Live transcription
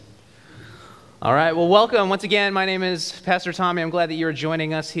All right, well, welcome. Once again, my name is Pastor Tommy. I'm glad that you're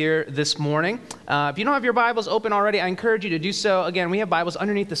joining us here this morning. If you don't have your Bibles open already, I encourage you to do so. Again, we have Bibles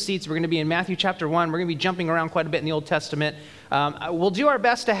underneath the seats. We're going to be in Matthew chapter 1. We're going to be jumping around quite a bit in the Old Testament. We'll do our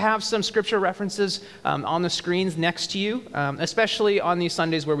best to have some scripture references on the screens next to you, especially on these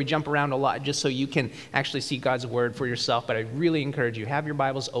Sundays where we jump around a lot, just so you can actually see God's Word for yourself. But I really encourage you, have your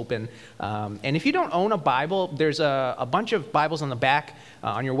Bibles open. And if you don't own a Bible, there's a bunch of Bibles on the back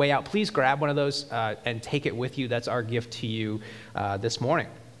on your way out. Please grab one of those and take it with you. That's our gift to you this morning.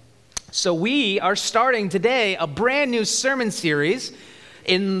 So we are starting today a brand new sermon series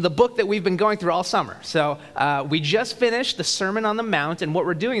in the book that we've been going through all summer. So we just finished the Sermon on the Mount, and what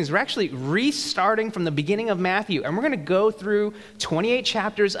we're doing is we're actually restarting from the beginning of Matthew, and we're going to go through 28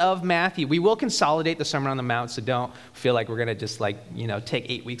 chapters of Matthew. We will consolidate the Sermon on the Mount, so don't feel like we're going to just take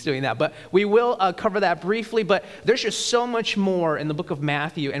 8 weeks doing that, but we will cover that briefly. But there's just so much more in the book of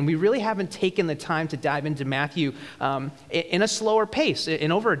Matthew, and we really haven't taken the time to dive into Matthew in a slower pace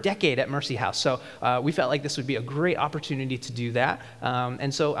in over a decade at Mercy House. So we felt like this would be a great opportunity to do that.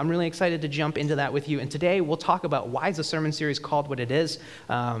 And so I'm really excited to jump into that with you. And today we'll talk about why is the sermon series called what it is.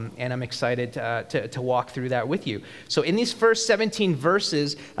 And I'm excited to walk through that with you. So in these first 17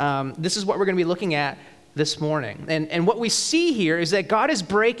 verses, this is what we're going to be looking at this morning. And what we see here is that God is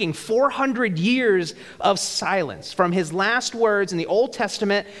breaking 400 years of silence from his last words in the Old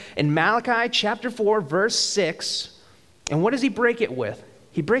Testament in Malachi chapter 4, verse 6. And what does he break it with?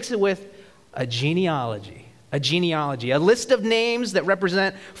 He breaks it with a genealogy. A genealogy, a list of names that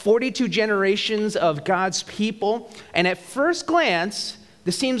represent 42 generations of God's people. And at first glance,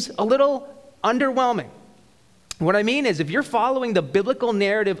 this seems a little underwhelming. What I mean is, if you're following the biblical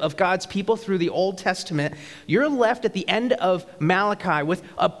narrative of God's people through the Old Testament, you're left at the end of Malachi with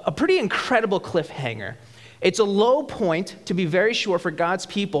a pretty incredible cliffhanger. It's a low point, to be very sure, for God's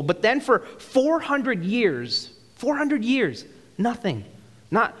people. But then for 400 years, nothing.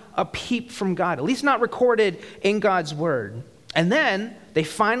 Not a peep from God, at least not recorded in God's word. And then they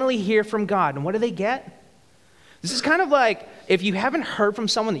finally hear from God. And what do they get? This is kind of like if you haven't heard from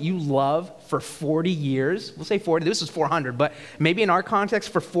someone that you love for 40 years, we'll say 40, this is 400, but maybe in our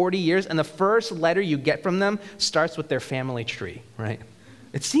context for 40 years, and the first letter you get from them starts with their family tree, right?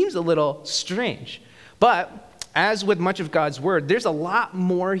 It seems a little strange. But as with much of God's word, there's a lot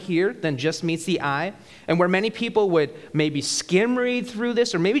more here than just meets the eye. And where many people would maybe skim read through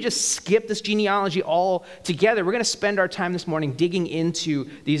this or maybe just skip this genealogy altogether, we're going to spend our time this morning digging into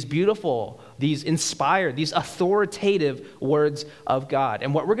these beautiful, these inspired, these authoritative words of God.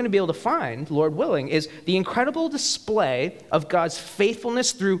 And what we're going to be able to find, Lord willing, is the incredible display of God's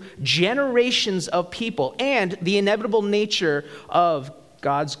faithfulness through generations of people and the inevitable nature of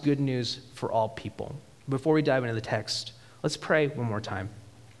God's good news for all people. Before we dive into the text, let's pray one more time.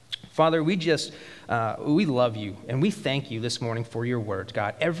 Father, we love you, and we thank you this morning for your word,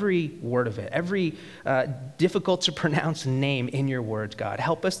 God. Every word of it, every difficult to pronounce name in your word, God.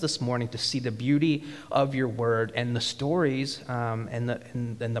 Help us this morning to see the beauty of your word and the stories and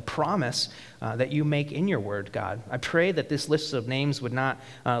the promise that you make in your word, God. I pray that this list of names would not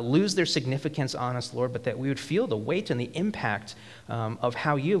lose their significance on us, Lord, but that we would feel the weight and the impact of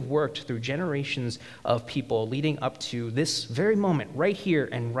how you have worked through generations of people leading up to this very moment right here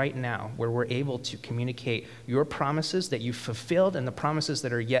and right now, where we're able to communicate your promises that you've fulfilled and the promises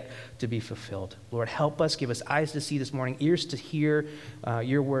that are yet to be fulfilled. Lord, help us. Give us eyes to see this morning, ears to hear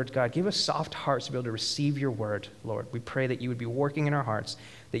your word, God. Give us soft hearts to be able to receive your word, Lord. We pray that you would be working in our hearts,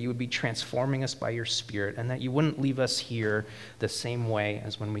 that you would be transforming us by your Spirit, and that you wouldn't leave us here the same way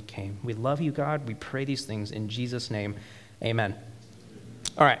as when we came. We love you, God. We pray these things in Jesus' name. Amen.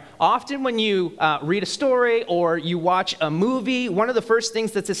 All right. Often when you read a story or you watch a movie, one of the first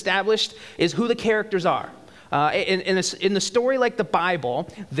things that's established is who the characters are. In the story like the Bible,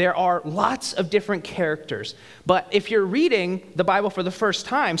 there are lots of different characters. But if you're reading the Bible for the first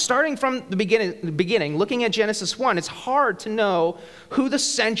time, starting from the beginning, looking at Genesis 1, it's hard to know who the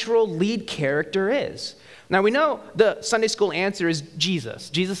central lead character is. Now, we know the Sunday school answer is Jesus.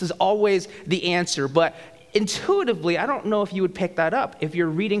 Jesus is always the answer, but intuitively, I don't know if you would pick that up if you're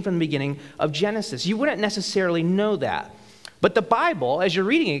reading from the beginning of Genesis. You wouldn't necessarily know that. But the Bible, as you're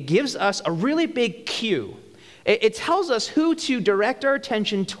reading it, gives us a really big cue. It tells us who to direct our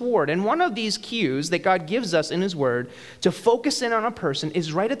attention toward. And one of these cues that God gives us in his word to focus in on a person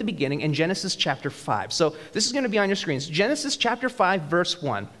is right at the beginning in Genesis chapter 5. So this is going to be on your screens. Genesis chapter 5, verse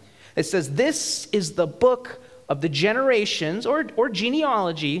 1. It says, "This is the book of the generations or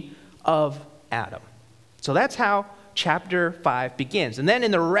genealogy of Adam." So that's how chapter 5 begins. And then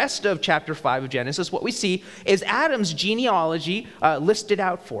in the rest of chapter 5 of Genesis, what we see is Adam's genealogy listed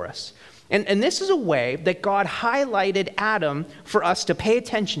out for us. And this is a way that God highlighted Adam for us to pay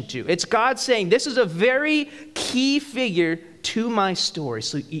attention to. It's God saying, this is a very key figure to my story.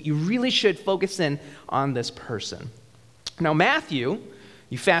 So you really should focus in on this person. Now, Matthew,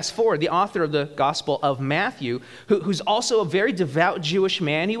 you fast forward, the author of the Gospel of Matthew, who's also a very devout Jewish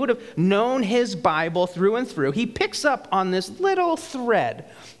man, he would have known his Bible through and through. He picks up on this little thread,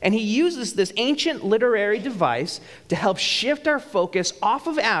 and he uses this ancient literary device to help shift our focus off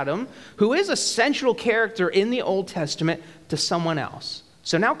of Adam, who is a central character in the Old Testament, to someone else.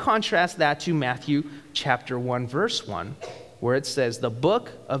 So now contrast that to Matthew chapter 1, verse 1, where it says, the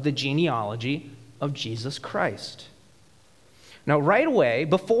book of the genealogy of Jesus Christ. Now, right away,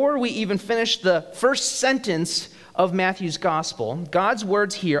 before we even finish the first sentence of Matthew's gospel, God's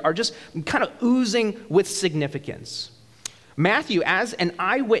words here are just kind of oozing with significance. Matthew, as an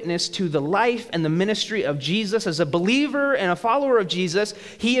eyewitness to the life and the ministry of Jesus, as a believer and a follower of Jesus,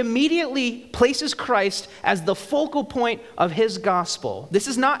 he immediately places Christ as the focal point of his gospel. This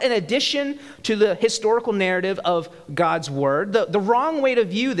is not an addition to the historical narrative of God's word. The wrong way to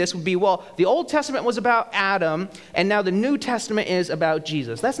view this would be, well, the Old Testament was about Adam, and now the New Testament is about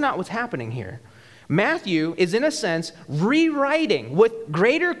Jesus. That's not what's happening here. Matthew is, in a sense, rewriting with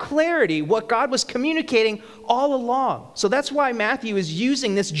greater clarity what God was communicating all along. So that's why Matthew is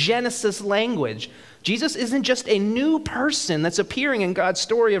using this Genesis language. Jesus isn't just a new person that's appearing in God's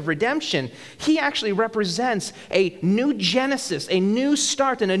story of redemption. He actually represents a new Genesis, a new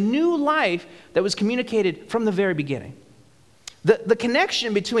start, and a new life that was communicated from the very beginning. The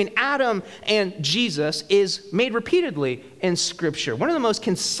connection between Adam and Jesus is made repeatedly in Scripture. One of the most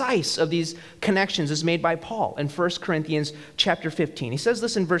concise of these connections is made by Paul in 1 Corinthians chapter 15. He says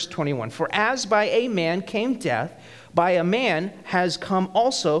this in verse 21, "For as by a man came death, by a man has come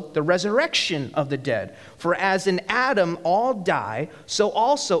also the resurrection of the dead. For as in Adam all die, so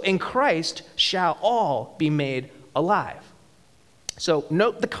also in Christ shall all be made alive." So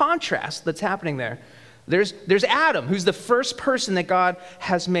note the contrast that's happening there. There's Adam, who's the first person that God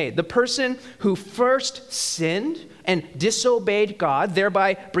has made, the person who first sinned and disobeyed God,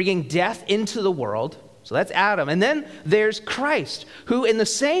 thereby bringing death into the world. So that's Adam. And then there's Christ, who in the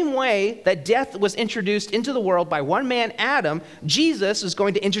same way that death was introduced into the world by one man, Adam, Jesus is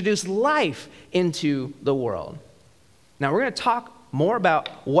going to introduce life into the world. Now, we're going to talk more about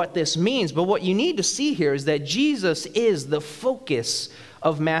what this means, but what you need to see here is that Jesus is the focus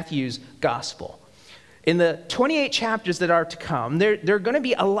of Matthew's gospel. In the 28 chapters that are to come, there are going to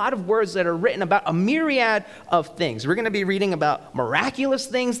be a lot of words that are written about a myriad of things. We're going to be reading about miraculous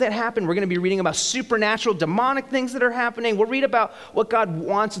things that happen. We're going to be reading about supernatural, demonic things that are happening. We'll read about what God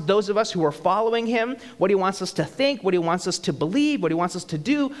wants those of us who are following him, what he wants us to think, what he wants us to believe, what he wants us to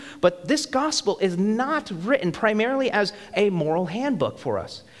do. But this gospel is not written primarily as a moral handbook for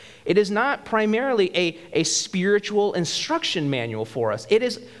us. It is not primarily a spiritual instruction manual for us. It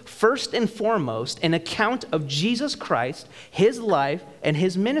is first and foremost an account of Jesus Christ, his life, and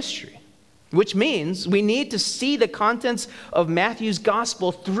his ministry, which means we need to see the contents of Matthew's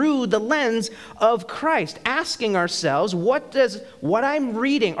gospel through the lens of Christ, asking ourselves, what does what I'm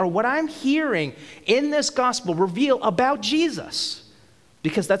reading or what I'm hearing in this gospel reveal about Jesus?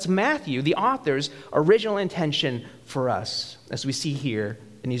 Because that's Matthew, the author's original intention for us, as we see here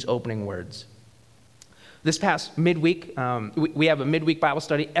in these opening words. This past midweek, we have a midweek Bible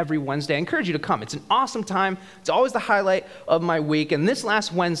study every Wednesday. I encourage you to come. It's an awesome time. It's always the highlight of my week. And this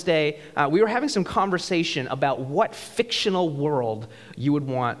last Wednesday, we were having some conversation about what fictional world you would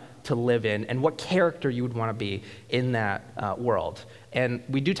want to live in and what character you would want to be in that world. And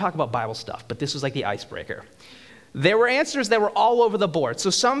we do talk about Bible stuff, but this was like the icebreaker. There were answers that were all over the board. So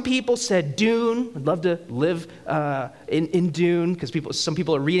some people said Dune. I'd love to live in Dune because some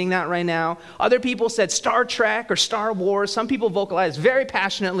people are reading that right now. Other people said Star Trek or Star Wars. Some people vocalized very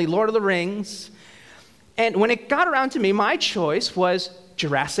passionately Lord of the Rings. And when it got around to me, my choice was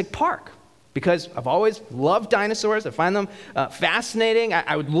Jurassic Park, because I've always loved dinosaurs. I find them fascinating.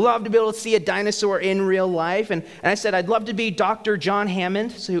 I would love to be able to see a dinosaur in real life. And I said I'd love to be Dr. John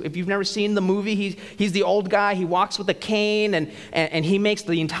Hammond. So if you've never seen the movie, he's the old guy. He walks with a cane, and he makes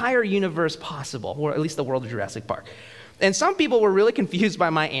the entire universe possible, or at least the world of Jurassic Park. And some people were really confused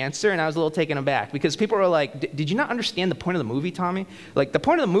by my answer, and I was a little taken aback because people were like, did you not understand the point of the movie, Tommy? Like, the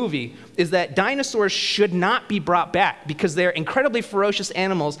point of the movie is that dinosaurs should not be brought back because they're incredibly ferocious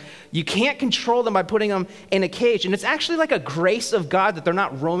animals. You can't control them by putting them in a cage. And it's actually like a grace of God that they're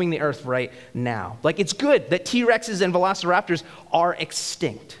not roaming the earth right now. Like, it's good that T-Rexes and Velociraptors are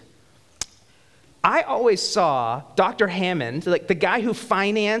extinct. I always saw Dr. Hammond, like the guy who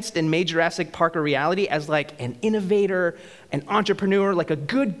financed and made Jurassic Park a reality, as like an innovator, an entrepreneur, like a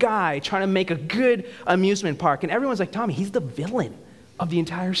good guy trying to make a good amusement park. And everyone's like, Tommy, he's the villain of the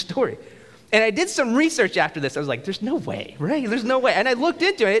entire story. And I did some research after this. I was like, there's no way, right? There's no way. And I looked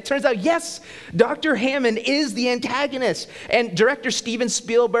into it. It turns out, yes, Dr. Hammond is the antagonist. And director Steven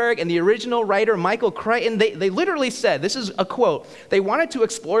Spielberg and the original writer Michael Crichton, they literally said, this is a quote, they wanted to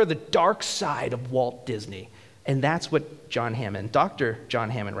explore the dark side of Walt Disney. And that's what Dr. John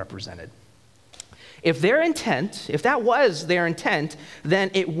Hammond represented. If that was their intent,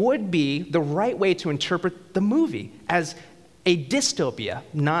 then it would be the right way to interpret the movie as a dystopia,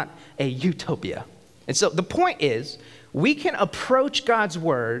 not a utopia. And so the point is, we can approach God's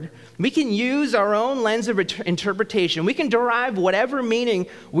word, we can use our own lens of interpretation, we can derive whatever meaning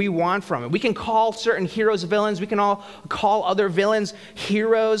we want from it. We can call certain heroes villains, we can all call other villains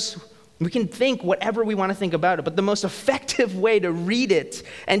heroes. We can think whatever we want to think about it, but the most effective way to read it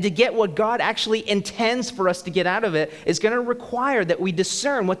and to get what God actually intends for us to get out of it is going to require that we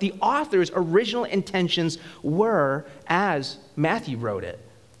discern what the author's original intentions were as Matthew wrote it.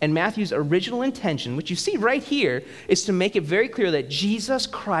 And Matthew's original intention, which you see right here, is to make it very clear that Jesus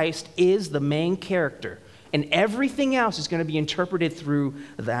Christ is the main character, and everything else is going to be interpreted through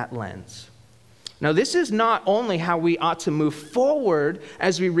that lens. Now, this is not only how we ought to move forward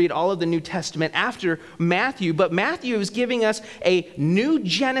as we read all of the New Testament after Matthew, but Matthew is giving us a new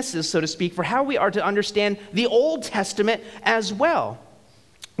genesis, so to speak, for how we are to understand the Old Testament as well.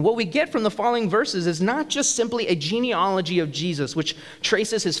 What we get from the following verses is not just simply a genealogy of Jesus, which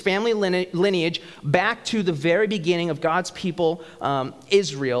traces his family lineage back to the very beginning of God's people,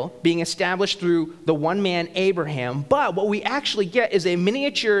 Israel, being established through the one man, Abraham. But what we actually get is a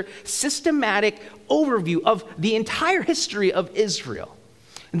miniature, systematic overview of the entire history of Israel.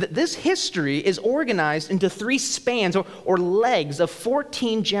 This history is organized into three spans or legs of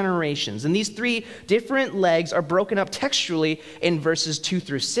 14 generations. And these three different legs are broken up textually in verses 2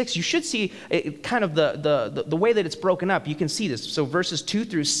 through 6. You should see kind of the way that it's broken up. You can see this. So verses 2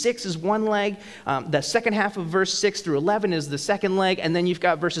 through 6 is one leg. The second half of verse 6 through 11 is the second leg. And then you've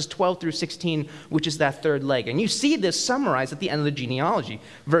got verses 12 through 16, which is that third leg. And you see this summarized at the end of the genealogy.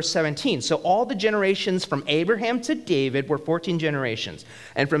 Verse 17. So all the generations from Abraham to David were 14 generations.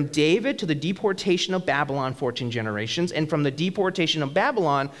 And from David to the deportation of Babylon, 14 generations. And from the deportation of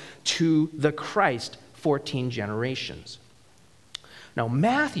Babylon to the Christ, 14 generations. Now,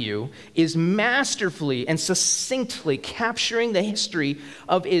 Matthew is masterfully and succinctly capturing the history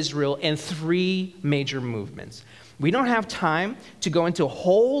of Israel in three major movements. We don't have time to go into a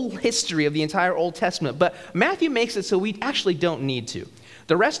whole history of the entire Old Testament, but Matthew makes it so we actually don't need to.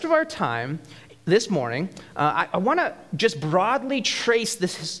 The rest of our time this morning, I want to just broadly trace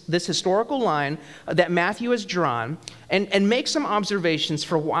this historical line that Matthew has drawn and make some observations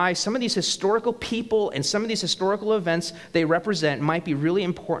for why some of these historical people and some of these historical events they represent might be really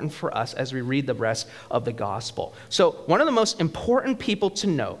important for us as we read the rest of the gospel. So one of the most important people to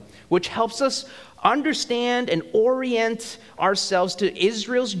know, which helps us understand and orient ourselves to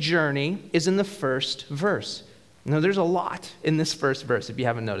Israel's journey, is in the first verse. Now, there's a lot in this first verse, if you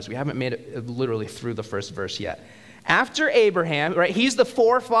haven't noticed. We haven't made it literally through the first verse yet. After Abraham, right, he's the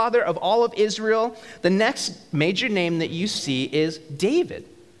forefather of all of Israel. The next major name that you see is David.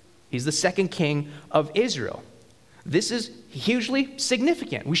 He's the second king of Israel. This is hugely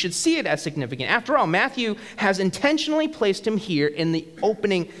significant. We should see it as significant. After all, Matthew has intentionally placed him here in the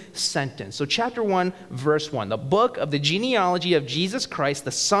opening sentence. So chapter 1, verse 1, the book of the genealogy of Jesus Christ,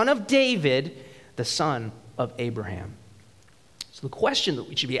 the son of David, the son of Abraham. So the question that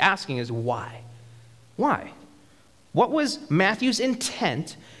we should be asking is why? Why? What was Matthew's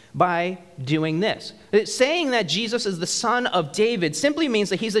intent by doing this? Saying that Jesus is the son of David simply means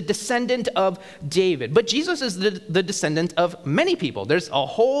that he's a descendant of David. But Jesus is the descendant of many people. There's a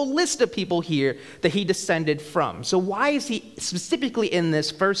whole list of people here that he descended from. So why is he specifically in this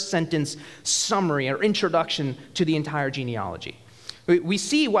first sentence summary or introduction to the entire genealogy? We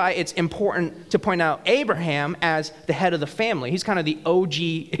see why it's important to point out Abraham as the head of the family. He's kind of the OG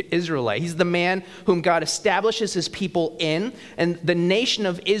Israelite. He's the man whom God establishes his people in, and the nation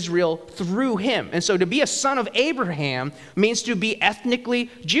of Israel through him. And so to be a son of Abraham means to be ethnically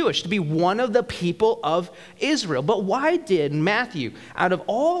Jewish, to be one of the people of Israel. But why did Matthew, out of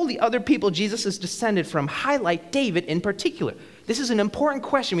all the other people Jesus is descended from, highlight David in particular? This is an important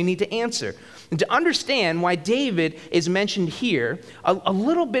question we need to answer. And to understand why David is mentioned here, a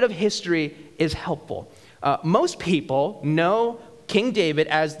little bit of history is helpful. Most people know King David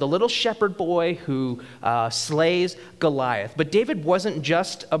as the little shepherd boy who slays Goliath. But David wasn't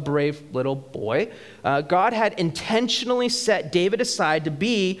just a brave little boy. God had intentionally set David aside to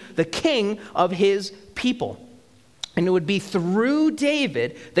be the king of his people. And it would be through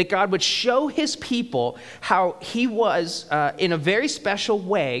David that God would show his people how he was, in a very special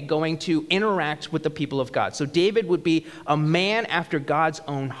way, going to interact with the people of God. So David would be a man after God's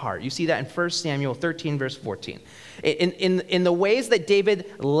own heart. You see that in 1 Samuel 13, verse 14. In the ways that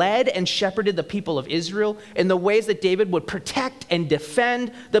David led and shepherded the people of Israel, in the ways that David would protect and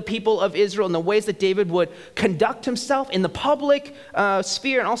defend the people of Israel, in the ways that David would conduct himself in the public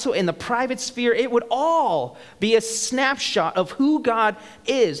sphere and also in the private sphere, it would all be a snapshot of who God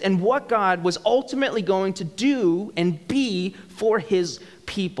is and what God was ultimately going to do and be for his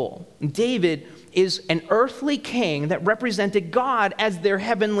people. David is an earthly king that represented God as their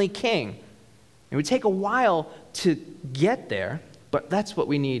heavenly king. It would take a while to get there, but that's what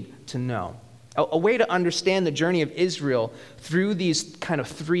we need to know. A way to understand the journey of Israel through these kind of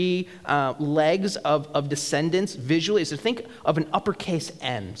three legs of descendants visually is to think of an uppercase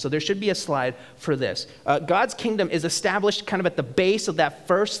N. So there should be a slide for this. God's kingdom is established kind of at the base of that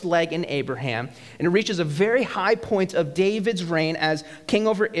first leg in Abraham, and it reaches a very high point of David's reign as king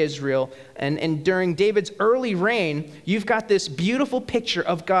over Israel. And during David's early reign, you've got this beautiful picture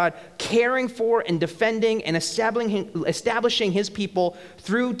of God caring for and defending and establishing his people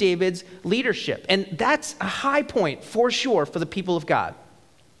through David's leadership. And that's a high point for sure for the people of God.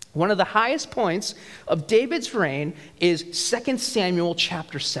 One of the highest points of David's reign is 2 Samuel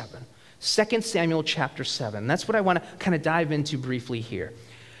chapter 7. 2 Samuel chapter 7. That's what I want to kind of dive into briefly here.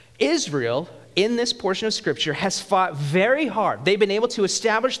 Israel, in this portion of Scripture, has fought very hard. They've been able to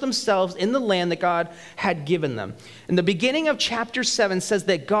establish themselves in the land that God had given them. And the beginning of chapter 7 says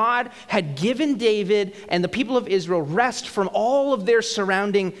that God had given David and the people of Israel rest from all of their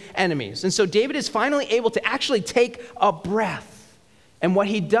surrounding enemies. And so David is finally able to actually take a breath. And what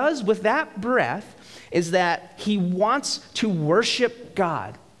he does with that breath is that he wants to worship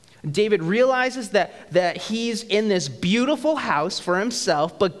God. David realizes that he's in this beautiful house for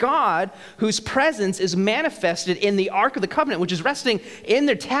himself, but God, whose presence is manifested in the Ark of the Covenant, which is resting in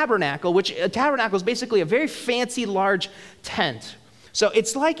their tabernacle, which a tabernacle is basically a very fancy, large tent. So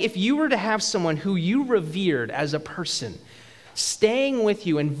it's like if you were to have someone who you revered as a person staying with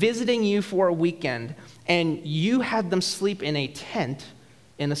you and visiting you for a weekend, and you had them sleep in a tent,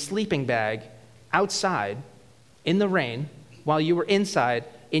 in a sleeping bag, outside, in the rain, while you were inside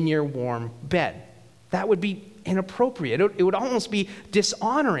in your warm bed. That would be inappropriate. It would almost be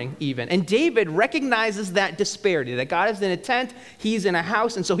dishonoring even. And David recognizes that disparity, that God is in a tent, he's in a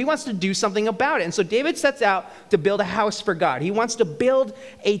house, and so he wants to do something about it. And so David sets out to build a house for God. He wants to build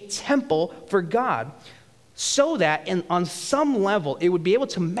a temple for God so that on some level it would be able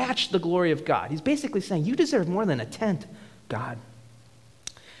to match the glory of God. He's basically saying, you deserve more than a tent, God.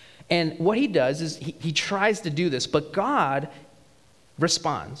 And what he does is he tries to do this, but God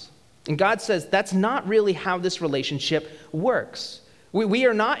responds. And God says, that's not really how this relationship works. We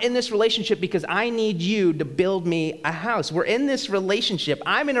are not in this relationship because I need you to build me a house. We're in this relationship.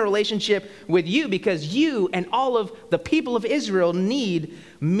 I'm in a relationship with you because you and all of the people of Israel need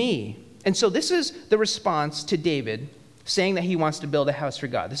me. And so this is the response to David saying that he wants to build a house for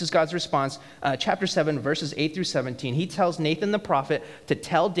God. This is God's response, chapter 7, verses 8 through 17. He tells Nathan the prophet to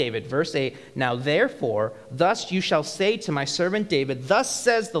tell David, verse 8, now therefore, thus you shall say to my servant David, thus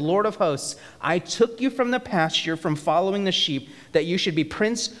says the Lord of hosts, I took you from the pasture, from following the sheep, that you should be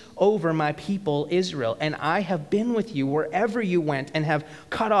prince over my people Israel. And I have been with you wherever you went and have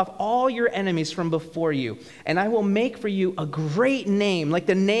cut off all your enemies from before you. And I will make for you a great name, like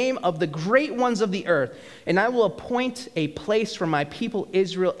the name of the great ones of the earth. And I will appoint a place for my people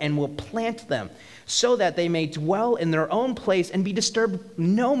Israel and will plant them, so that they may dwell in their own place and be disturbed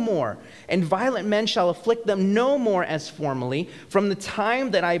no more. And violent men shall afflict them no more as formerly, from the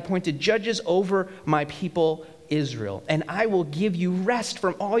time that I appointed judges over my people Israel. And I will give you rest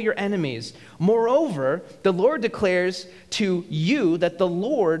from all your enemies. Moreover, the Lord declares to you that the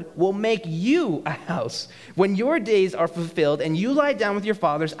Lord will make you a house. When your days are fulfilled and you lie down with your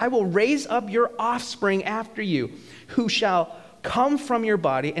fathers, I will raise up your offspring after you, who shall come from your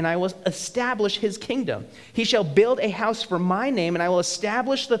body, and I will establish his kingdom. He shall build a house for my name, and I will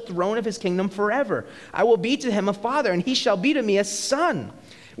establish the throne of his kingdom forever. I will be to him a father, and he shall be to me a son.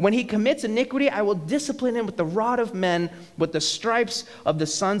 When he commits iniquity, I will discipline him with the rod of men, with the stripes of the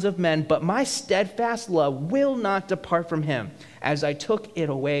sons of men. But my steadfast love will not depart from him, as I took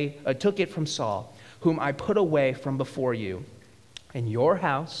it from Saul, whom I put away from before you. And your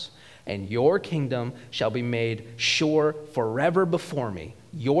house and your kingdom shall be made sure forever before me.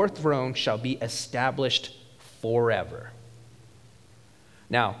 Your throne shall be established forever.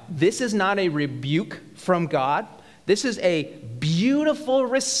 Now, this is not a rebuke from God. This is a beautiful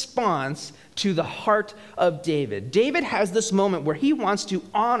response to the heart of David. David has this moment where he wants to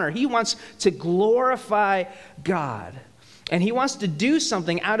honor, he wants to glorify God. And he wants to do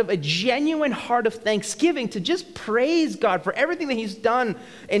something out of a genuine heart of thanksgiving to just praise God for everything that he's done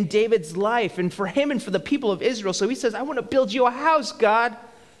in David's life and for him and for the people of Israel. So he says, I want to build you a house, God.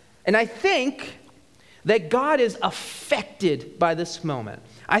 And I think that God is affected by this moment.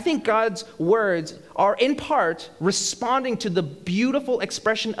 I think God's words are in part responding to the beautiful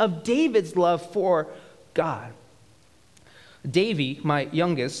expression of David's love for God. Davy, my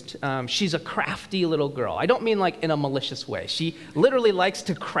youngest, she's a crafty little girl. I don't mean like in a malicious way. She literally likes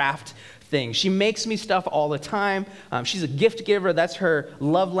to craft things. She makes me stuff all the time. She's a gift giver. That's her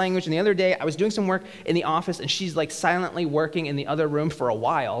love language. And the other day, I was doing some work in the office, and she's like silently working in the other room for a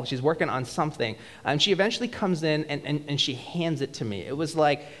while. She's working on something. And she eventually comes in, and she hands it to me. It was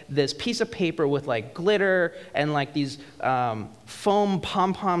like this piece of paper with like glitter and like these foam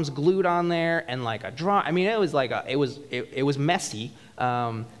pom-poms glued on there and like a draw. I mean, it was like, it was messy.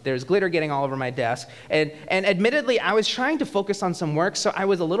 There's glitter getting all over my desk. And admittedly, I was trying to focus on some work, so I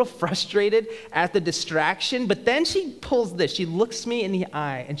was a little frustrated at the distraction. But then she pulls this. She looks me in the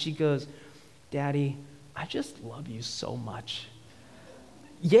eye, and she goes, Daddy, I just love you so much.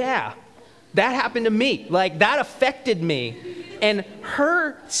 Yeah, that happened to me. Like, that affected me. And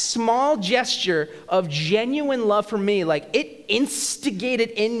her small gesture of genuine love for me, like, it instigated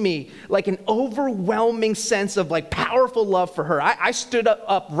in me like an overwhelming sense of like powerful love for her. I stood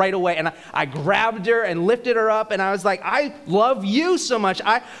up right away, and I grabbed her and lifted her up, and I was like, I love you so much.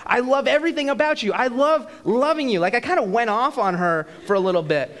 I love everything about you. I love loving you. Like, I kind of went off on her for a little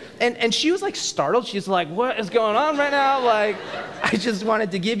bit. And she was like startled. She's like, what is going on right now? Like, I just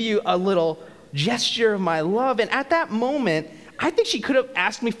wanted to give you a little gesture of my love. And at that moment, I think she could have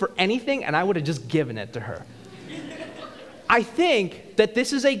asked me for anything, and I would have just given it to her. I think that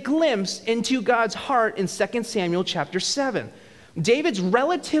this is a glimpse into God's heart in 2 Samuel chapter 7. David's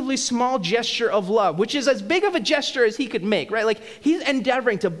relatively small gesture of love, which is as big of a gesture as he could make, right? Like, he's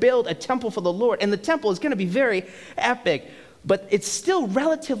endeavoring to build a temple for the Lord, and the temple is going to be very epic, but it's still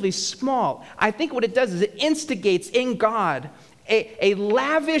relatively small. I think what it does is it instigates in God a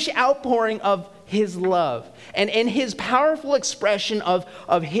lavish outpouring of his love. And in his powerful expression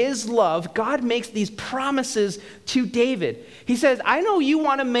of his love, God makes these promises to David. He says, I know you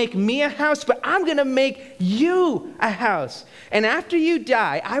want to make me a house, but I'm going to make you a house. And after you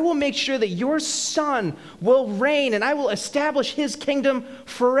die, I will make sure that your son will reign, and I will establish his kingdom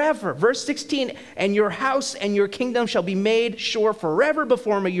forever. Verse 16, and your house and your kingdom shall be made sure forever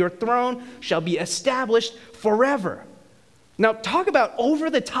before me. Your throne shall be established forever. Now, talk about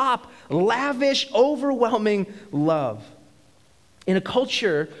over-the-top, lavish, overwhelming love. In a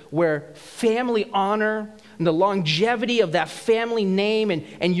culture where family honor and the longevity of that family name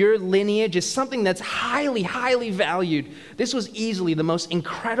and your lineage is something that's highly, highly valued, this was easily the most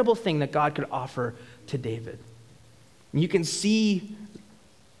incredible thing that God could offer to David. And you can see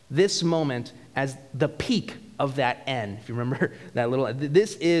this moment as the peak of that end. If you remember that little,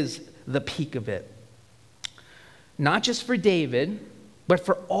 this is the peak of it. Not just for David, but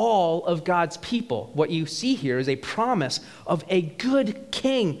for all of God's people. What you see here is a promise of a good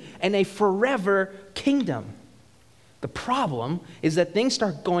king and a forever kingdom. The problem is that things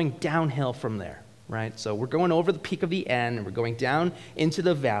start going downhill from there, right? So we're going over the peak of the end, and we're going down into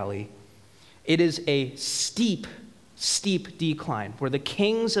the valley. It is a steep, steep decline where the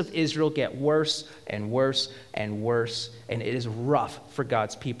kings of Israel get worse and worse and worse, and it is rough for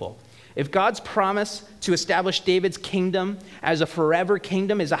God's people. If God's promise to establish David's kingdom as a forever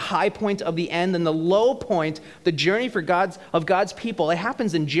kingdom is a high point of the end, then the low point, the journey for God's people, it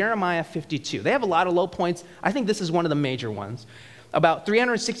happens in Jeremiah 52. They have a lot of low points. I think this is one of the major ones. About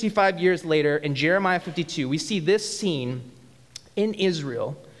 365 years later, in Jeremiah 52, we see this scene in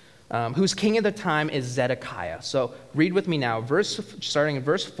Israel, whose king at the time is Zedekiah. So read with me now, starting in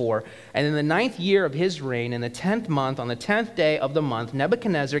verse 4. And in the 9th year of his reign, in the 10th month, on the 10th day of the month,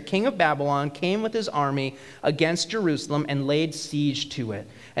 Nebuchadnezzar, king of Babylon, came with his army against Jerusalem and laid siege to it.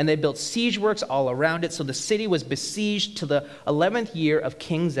 And they built siege works all around it, so the city was besieged to the 11th year of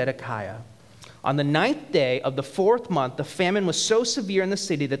King Zedekiah. On the 9th day of the 4th month, the famine was so severe in the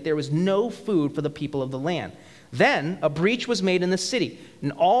city that there was no food for the people of the land. Then a breach was made in the city,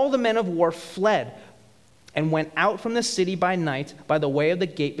 and all the men of war fled and went out from the city by night by the way of the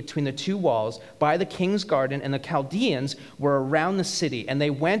gate between the two walls by the king's garden, and the Chaldeans were around the city, and they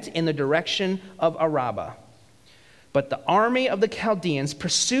went in the direction of Arabah. But the army of the Chaldeans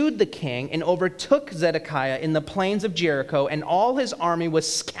pursued the king and overtook Zedekiah in the plains of Jericho, and all his army was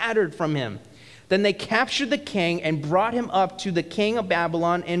scattered from him. Then they captured the king and brought him up to the king of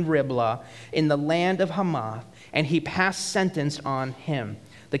Babylon in Riblah in the land of Hamath, and he passed sentence on him.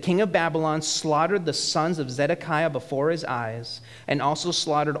 The king of Babylon slaughtered the sons of Zedekiah before his eyes, and also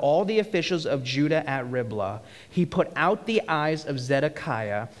slaughtered all the officials of Judah at Riblah. He put out the eyes of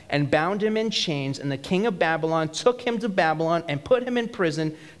Zedekiah and bound him in chains, and the king of Babylon took him to Babylon and put him in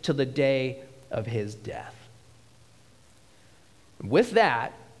prison till the day of his death. With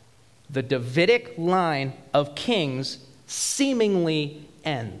that, the Davidic line of kings seemingly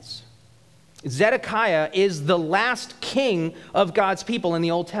ends. Zedekiah is the last king of God's people in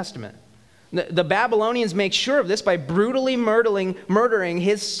the Old Testament. The Babylonians make sure of this by brutally murdering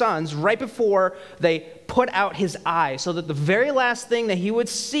his sons right before they put out his eyes, so that the very last thing that he would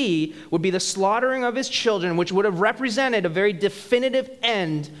see would be the slaughtering of his children, which would have represented a very definitive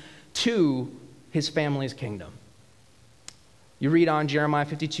end to his family's kingdom. You read on Jeremiah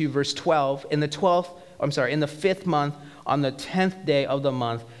 52, verse 12, in the 5th month, on the 10th day of the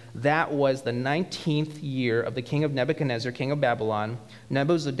month, that was the 19th year of the king of Nebuchadnezzar, king of Babylon,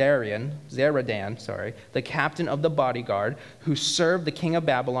 Nebuzaradan, the captain of the bodyguard, who served the king of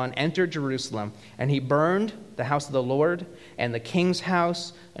Babylon, entered Jerusalem, and he burned the house of the Lord and the king's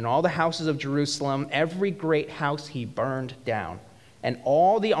house and all the houses of Jerusalem. Every great house he burned down. And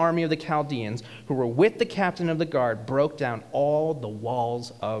all the army of the Chaldeans who were with the captain of the guard broke down all the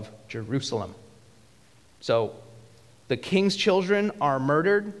walls of Jerusalem. So the king's children are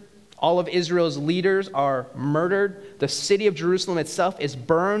murdered. All of Israel's leaders are murdered. The city of Jerusalem itself is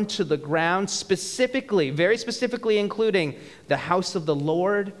burned to the ground, specifically, very specifically including the house of the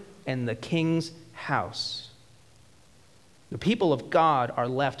Lord and the king's house. The people of God are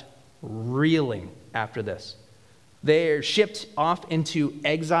left reeling after this. They are shipped off into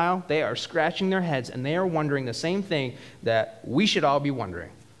exile. They are scratching their heads, and they are wondering the same thing that we should all be wondering.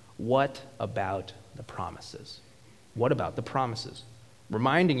 What about the promises? What about the promises?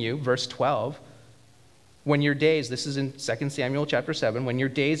 Reminding you, verse 12, when your days, this is in 2 Samuel chapter 7, when your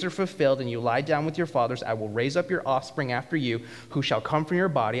days are fulfilled and you lie down with your fathers, I will raise up your offspring after you, who shall come from your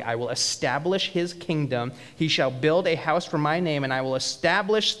body. I will establish his kingdom. He shall build a house for my name, and I will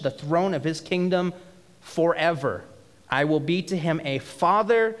establish the throne of his kingdom forever. I will be to him a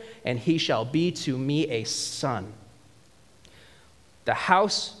father, and he shall be to me a son. The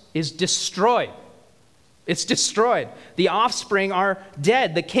house is destroyed. It's destroyed. The offspring are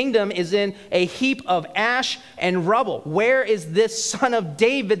dead. The kingdom is in a heap of ash and rubble. Where is this son of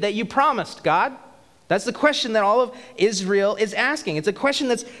David that you promised, God? That's the question that all of Israel is asking. It's a question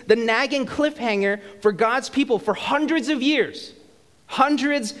that's the nagging cliffhanger for God's people for hundreds of years.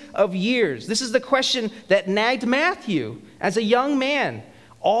 Hundreds of years. This is the question that nagged Matthew as a young man,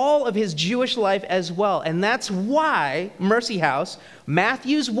 all of his Jewish life as well. And that's why, Mercy House,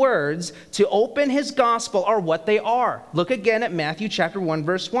 Matthew's words to open his gospel are what they are. Look again at Matthew chapter 1,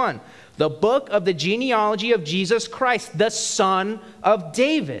 verse 1. The book of the genealogy of Jesus Christ, the son of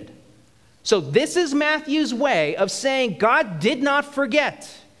David. So this is Matthew's way of saying God did not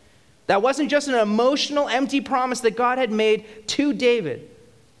forget. That wasn't just an emotional, empty promise that God had made to David.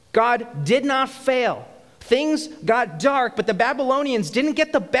 God did not fail. Things got dark, but the Babylonians didn't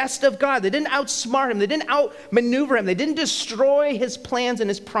get the best of God. They didn't outsmart him. They didn't outmaneuver him. They didn't destroy his plans and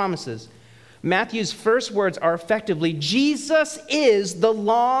his promises. Matthew's first words are effectively, Jesus is the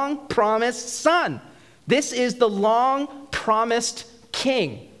long-promised son. This is the long-promised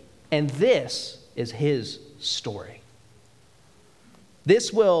king. And this is his story.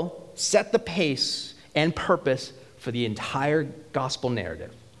 This will set the pace and purpose for the entire gospel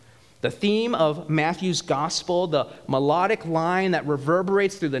narrative. The theme of Matthew's gospel, the melodic line that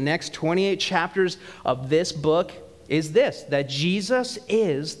reverberates through the next 28 chapters of this book is this, that Jesus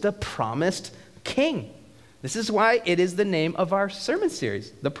is the promised king. This is why it is the name of our sermon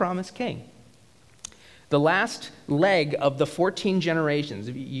series, The Promised King. The last leg of the 14 generations,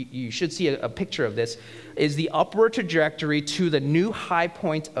 you should see a picture of this, is the upward trajectory to the new high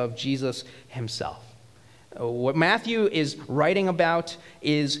point of Jesus himself. What Matthew is writing about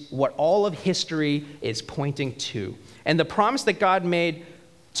is what all of history is pointing to. And the promise that God made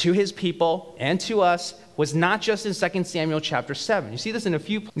to his people and to us was not just in 2 Samuel chapter 7. You see this in a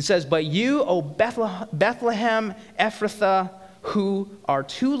few. He says, "But you, O Bethlehem Ephrathah, who are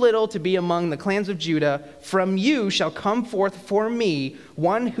too little to be among the clans of Judah, from you shall come forth for me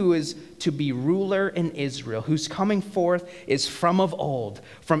one who is to be ruler in Israel, whose coming forth is from of old,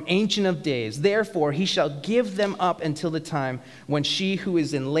 from ancient of days. Therefore he shall give them up until the time when she who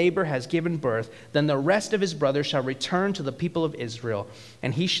is in labor has given birth. Then the rest of his brothers shall return to the people of Israel,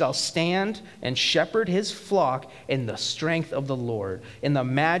 and he shall stand and shepherd his flock in the strength of the Lord, in the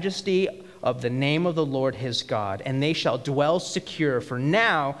majesty of the name of the Lord his God, and they shall dwell secure. For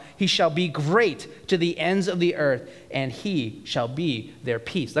now he shall be great to the ends of the earth, and he shall be their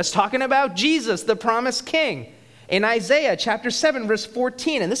peace. That's talking about Jesus, the promised king. In Isaiah chapter 7, verse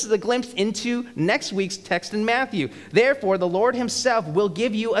 14, and this is a glimpse into next week's text in Matthew. Therefore, the Lord himself will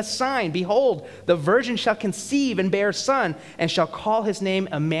give you a sign. Behold, the virgin shall conceive and bear a son, and shall call his name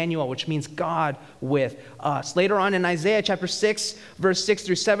Emmanuel, which means God with us. Later on in Isaiah chapter 6, verse 6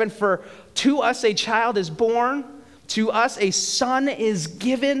 through 7, for to us a child is born, to us a son is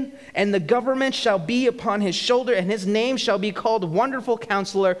given, and the government shall be upon his shoulder, and his name shall be called Wonderful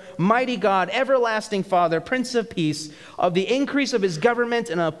Counselor, Mighty God, Everlasting Father, Prince of Peace. Of the increase of his government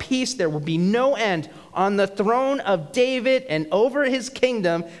and of peace there will be no end on the throne of David and over his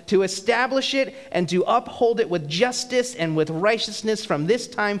kingdom, to establish it and to uphold it with justice and with righteousness from this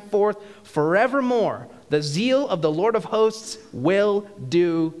time forth forevermore. The zeal of the Lord of hosts will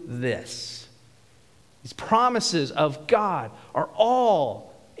do this. These promises of God are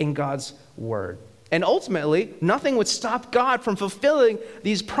all in God's word. And ultimately, nothing would stop God from fulfilling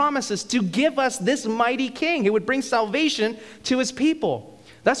these promises to give us this mighty king who would bring salvation to his people.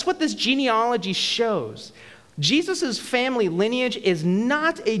 That's what this genealogy shows. Jesus' family lineage is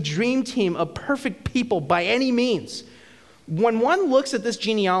not a dream team of perfect people by any means. When one looks at this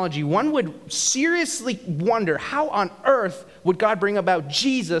genealogy, one would seriously wonder, how on earth would God bring about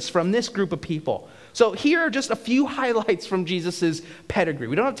Jesus from this group of people? So here are just a few highlights from Jesus' pedigree.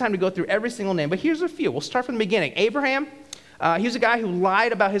 We don't have time to go through every single name, but here's a few. We'll start from the beginning. Abraham, he was a guy who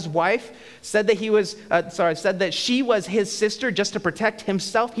lied about his wife, said that she was his sister just to protect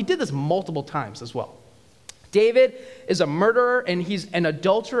himself. He did this multiple times as well. David is a murderer and he's an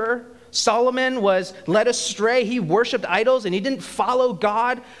adulterer. Solomon was led astray. He worshiped idols and he didn't follow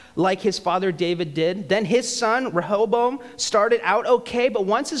God like his father David did. Then his son Rehoboam started out okay, but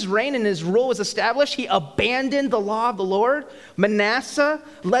once his reign and his rule was established, he abandoned the law of the Lord. Manasseh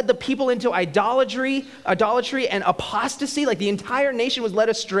led the people into idolatry and apostasy, like the entire nation was led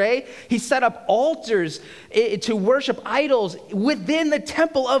astray. He set up altars to worship idols within the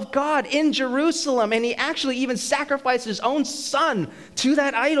temple of God in Jerusalem, and he actually even sacrificed his own son to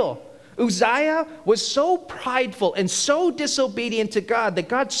that idol. Uzziah was so prideful and so disobedient to God that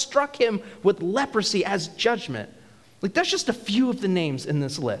God struck him with leprosy as judgment. Like, that's just a few of the names in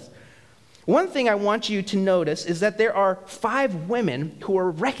this list. One thing I want you to notice is that there are 5 women who are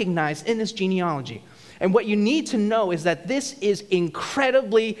recognized in this genealogy. And what you need to know is that this is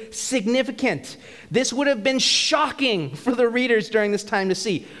incredibly significant. This would have been shocking for the readers during this time to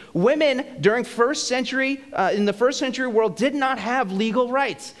see. Women during in the first century world did not have legal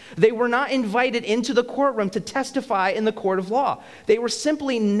rights. They were not invited into the courtroom to testify in the court of law. They were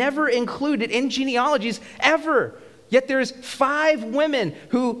simply never included in genealogies ever. Yet there's 5 women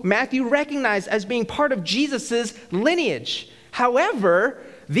who Matthew recognized as being part of Jesus' lineage. However,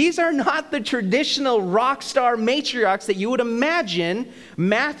 these are not the traditional rock star matriarchs that you would imagine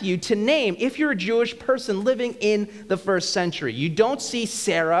Matthew to name if you're a Jewish person living in the first century. You don't see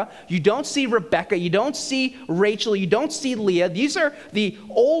Sarah, you don't see Rebecca, you don't see Rachel, you don't see Leah. These are the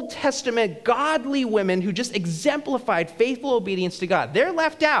Old Testament godly women who just exemplified faithful obedience to God. They're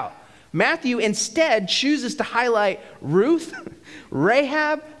left out. Matthew instead chooses to highlight Ruth,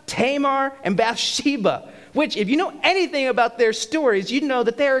 Rahab, Tamar, and Bathsheba, which, if you know anything about their stories, you know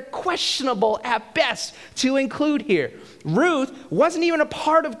that they're questionable at best to include here. Ruth wasn't even a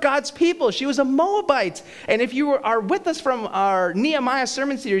part of God's people. She was a Moabite. And if you are with us from our Nehemiah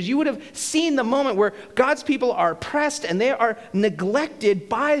sermon series, you would have seen the moment where God's people are oppressed and they are neglected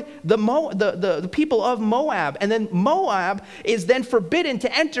by the people of Moab. And then Moab is then forbidden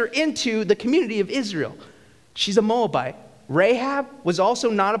to enter into the community of Israel. She's a Moabite. Rahab was also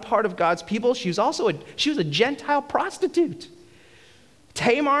not a part of God's people. She was a Gentile prostitute.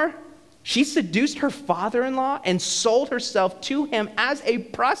 Tamar, she seduced her father-in-law and sold herself to him as a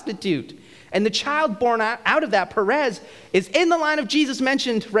prostitute. And the child born out of that, Perez, is in the line of Jesus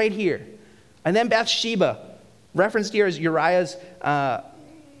mentioned right here. And then Bathsheba, referenced here as Uriah's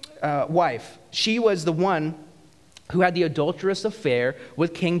wife. She was the one who had the adulterous affair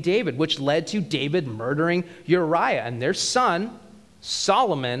with King David, which led to David murdering Uriah. And their son,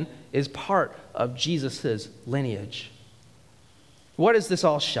 Solomon, is part of Jesus' lineage. What does this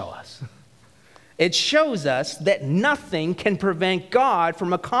all show us? It shows us that nothing can prevent God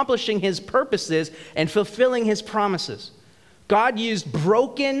from accomplishing his purposes and fulfilling his promises. God used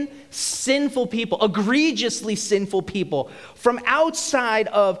broken, sinful people, egregiously sinful people from outside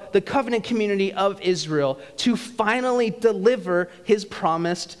of the covenant community of Israel to finally deliver his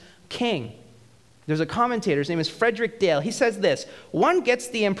promised king. There's a commentator, his name is Frederick Dale. He says this: one gets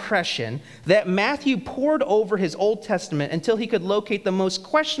the impression that Matthew pored over his Old Testament until he could locate the most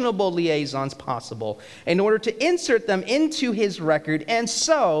questionable liaisons possible in order to insert them into his record, and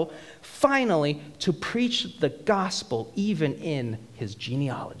so, finally, to preach the gospel even in his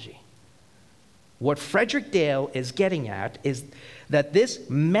genealogy. What Frederick Dale is getting at is that this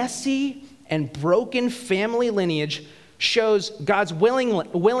messy and broken family lineage shows God's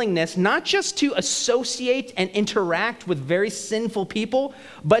willingness not just to associate and interact with very sinful people,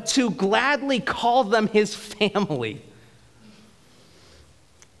 but to gladly call them his family.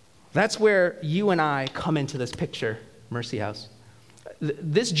 That's where you and I come into this picture, Mercy House.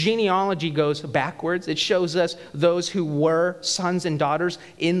 This genealogy goes backwards. It shows us those who were sons and daughters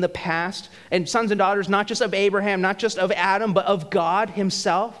in the past, and sons and daughters not just of Abraham, not just of Adam, but of God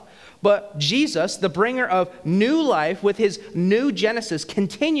himself. But Jesus, the bringer of new life with his new Genesis,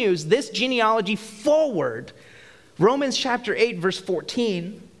 continues this genealogy forward. Romans chapter 8, verse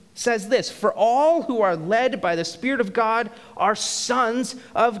 14 says this: for all who are led by the Spirit of God are sons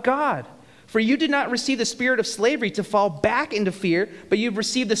of God. For you did not receive the spirit of slavery to fall back into fear, but you've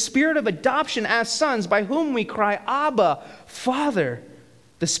received the spirit of adoption as sons, by whom we cry, Abba, Father.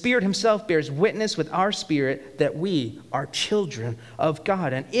 The Spirit himself bears witness with our spirit that we are children of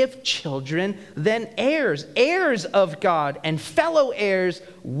God. And if children, then heirs, heirs of God, and fellow heirs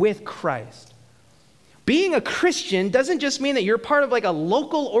with Christ. Being a Christian doesn't just mean that you're part of like a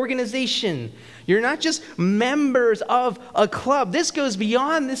local organization. You're not just members of a club. This goes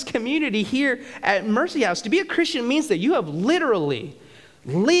beyond this community here at Mercy House. To be a Christian means that you have literally,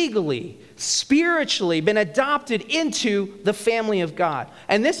 legally, spiritually been adopted into the family of God.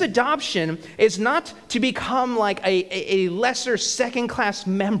 And this adoption is not to become like a lesser second-class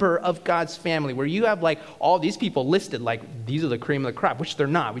member of God's family, where you have like all these people listed like these are the cream of the crop, which they're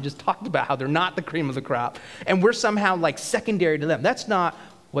not. We just talked about how they're not the cream of the crop, and we're somehow like secondary to them. That's not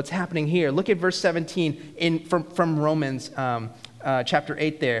what's happening here. Look at verse 17 from Romans chapter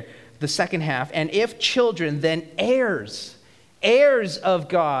 8 there, the second half. And if children, then heirs, heirs of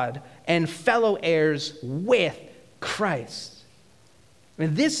God, and fellow heirs with Christ.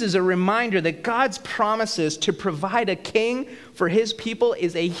 And this is a reminder that God's promises to provide a king for his people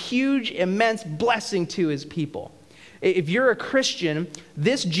is a huge, immense blessing to his people. If you're a Christian,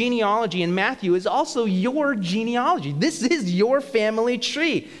 this genealogy in Matthew is also your genealogy. This is your family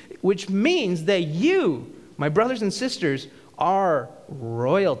tree, which means that you, my brothers and sisters, are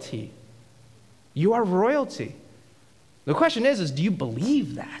royalty. You are royalty. The question is do you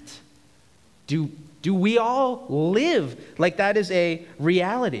believe that? Do we all live like that is a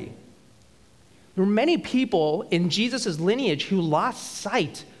reality? There were many people in Jesus' lineage who lost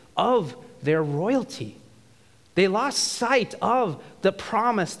sight of their royalty. They lost sight of the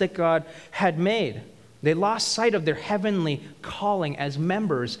promise that God had made. They lost sight of their heavenly calling as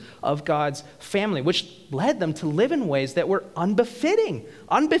members of God's family, which led them to live in ways that were unbefitting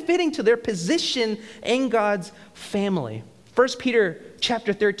to their position in God's family. 1 Peter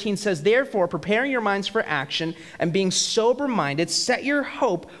chapter 13 says, therefore, preparing your minds for action and being sober-minded, set your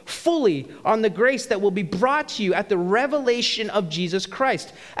hope fully on the grace that will be brought to you at the revelation of Jesus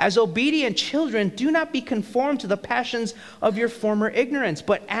Christ. As obedient children, do not be conformed to the passions of your former ignorance,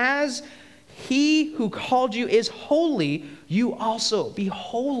 but as he who called you is holy, you also be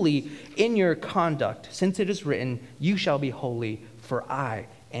holy in your conduct, since it is written, you shall be holy, for I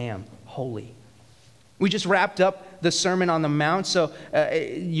am holy. We just wrapped up the Sermon on the Mount, so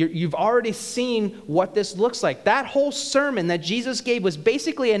you've already seen what this looks like. That whole sermon that Jesus gave was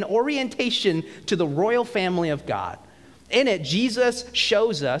basically an orientation to the royal family of God. In it, Jesus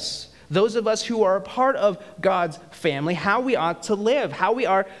shows us, those of us who are a part of God's family, how we ought to live, how we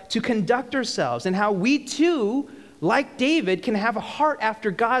are to conduct ourselves, and how we too, like David, can have a heart after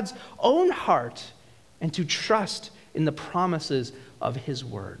God's own heart and to trust in the promises of his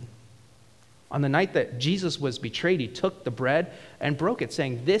word. On the night that Jesus was betrayed, he took the bread and broke it,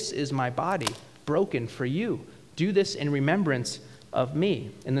 saying, this is my body broken for you. Do this in remembrance of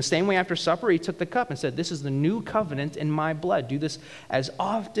me. In the same way, after supper, he took the cup and said, this is the new covenant in my blood. Do this as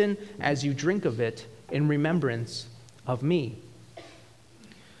often as you drink of it in remembrance of me.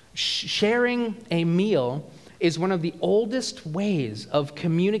 Sharing a meal is one of the oldest ways of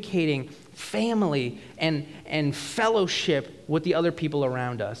communicating family and fellowship with the other people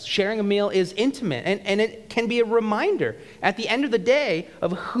around us. Sharing a meal is intimate, and it can be a reminder at the end of the day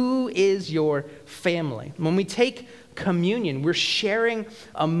of who is your family. When we take communion, we're sharing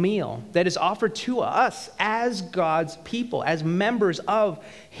a meal that is offered to us as God's people, as members of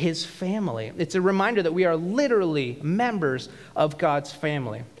his family. It's a reminder that we are literally members of God's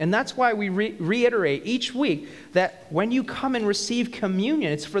family. And that's why we reiterate each week that when you come and receive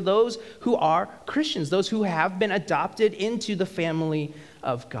communion, it's for those who are Christians, those who have been adopted into the family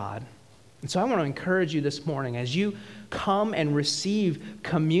of God. And so I want to encourage you this morning as you come and receive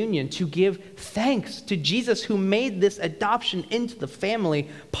communion to give thanks to Jesus who made this adoption into the family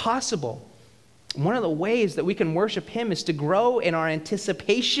possible. One of the ways that we can worship him is to grow in our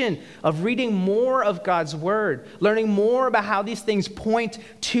anticipation of reading more of God's word, learning more about how these things point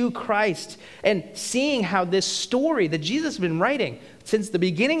to Christ, and seeing how this story that Jesus has been writing since the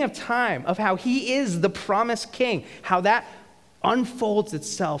beginning of time of how he is the promised king, how that unfolds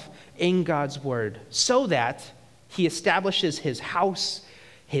itself in God's word so that he establishes his house,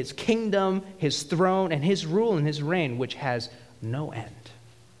 his kingdom, his throne, and his rule and his reign, which has no end.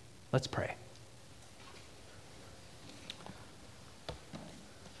 Let's pray.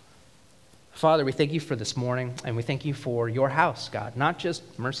 Father, we thank you for this morning, and we thank you for your house, God. Not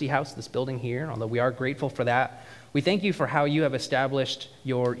just Mercy House, this building here, although we are grateful for that. We thank you for how you have established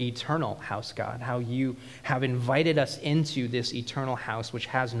your eternal house, God, how you have invited us into this eternal house, which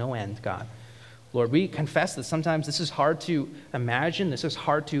has no end, God. Lord, we confess that sometimes this is hard to imagine, this is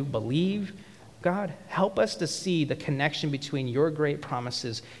hard to believe. God, help us to see the connection between your great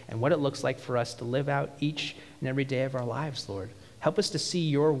promises and what it looks like for us to live out each and every day of our lives, Lord. Help us to see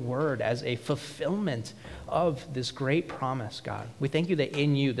your word as a fulfillment of this great promise, God. We thank you that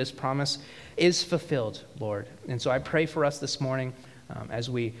in you this promise is fulfilled, Lord. And so I pray for us this morning as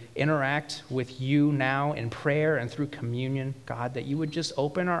we interact with you now in prayer and through communion, God, that you would just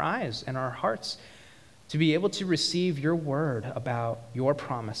open our eyes and our hearts to be able to receive your word about your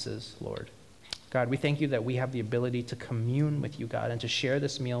promises, Lord. God, we thank you that we have the ability to commune with you, God, and to share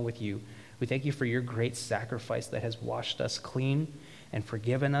this meal with you. We thank you for your great sacrifice that has washed us clean and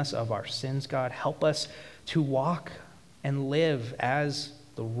forgiven us of our sins, God. Help us to walk and live as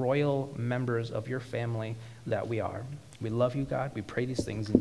the royal members of your family that we are. We love you, God. We pray these things in